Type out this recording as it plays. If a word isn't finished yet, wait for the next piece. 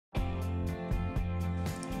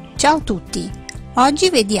Ciao a tutti!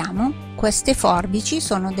 Oggi vediamo queste forbici.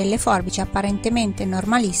 Sono delle forbici apparentemente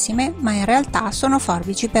normalissime, ma in realtà sono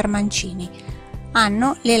forbici per mancini.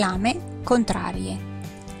 Hanno le lame contrarie.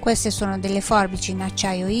 Queste sono delle forbici in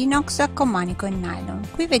acciaio inox con manico in nylon.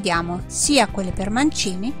 Qui vediamo sia quelle per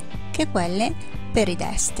mancini che quelle per i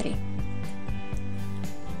destri.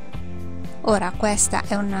 Ora questa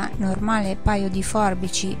è un normale paio di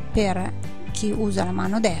forbici per chi usa la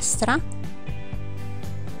mano destra,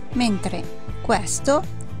 mentre questo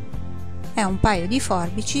è un paio di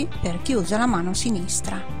forbici per chi usa la mano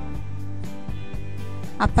sinistra.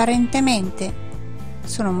 Apparentemente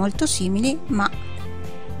sono molto simili, ma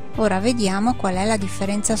ora vediamo qual è la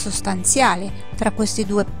differenza sostanziale tra questi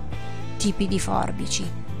due tipi di forbici.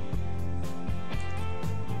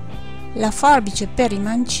 La forbice per i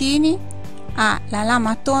mancini ha la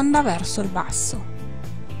lama tonda verso il basso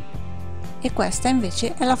e questa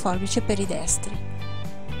invece è la forbice per i destri.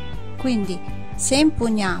 Quindi se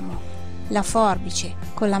impugniamo la forbice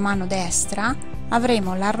con la mano destra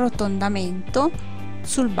avremo l'arrotondamento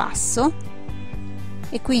sul basso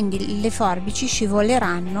e quindi le forbici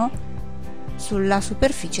scivoleranno sulla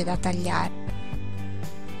superficie da tagliare.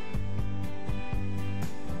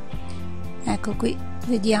 Ecco, qui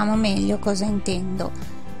vediamo meglio cosa intendo.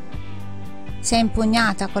 Se è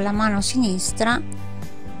impugnata con la mano sinistra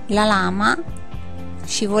la lama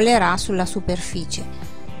scivolerà sulla superficie,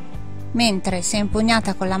 mentre se è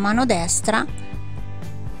impugnata con la mano destra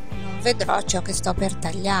non vedrò ciò che sto per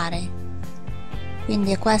tagliare.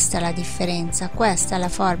 Quindi questa è la differenza. Questa è la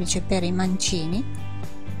forbice per i mancini,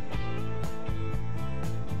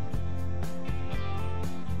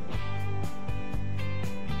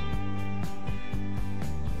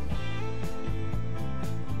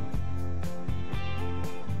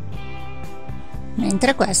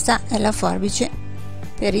 mentre questa è la forbice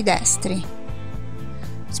per i destri.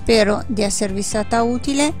 Spero di esservi stata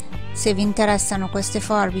utile. Se vi interessano queste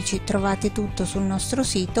forbici trovate tutto sul nostro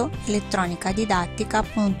sito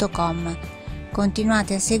elettronicadidattica.com.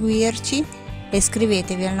 Continuate a seguirci e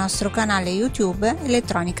iscrivetevi al nostro canale YouTube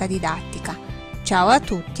Elettronica Didattica. Ciao a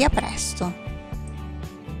tutti, a presto!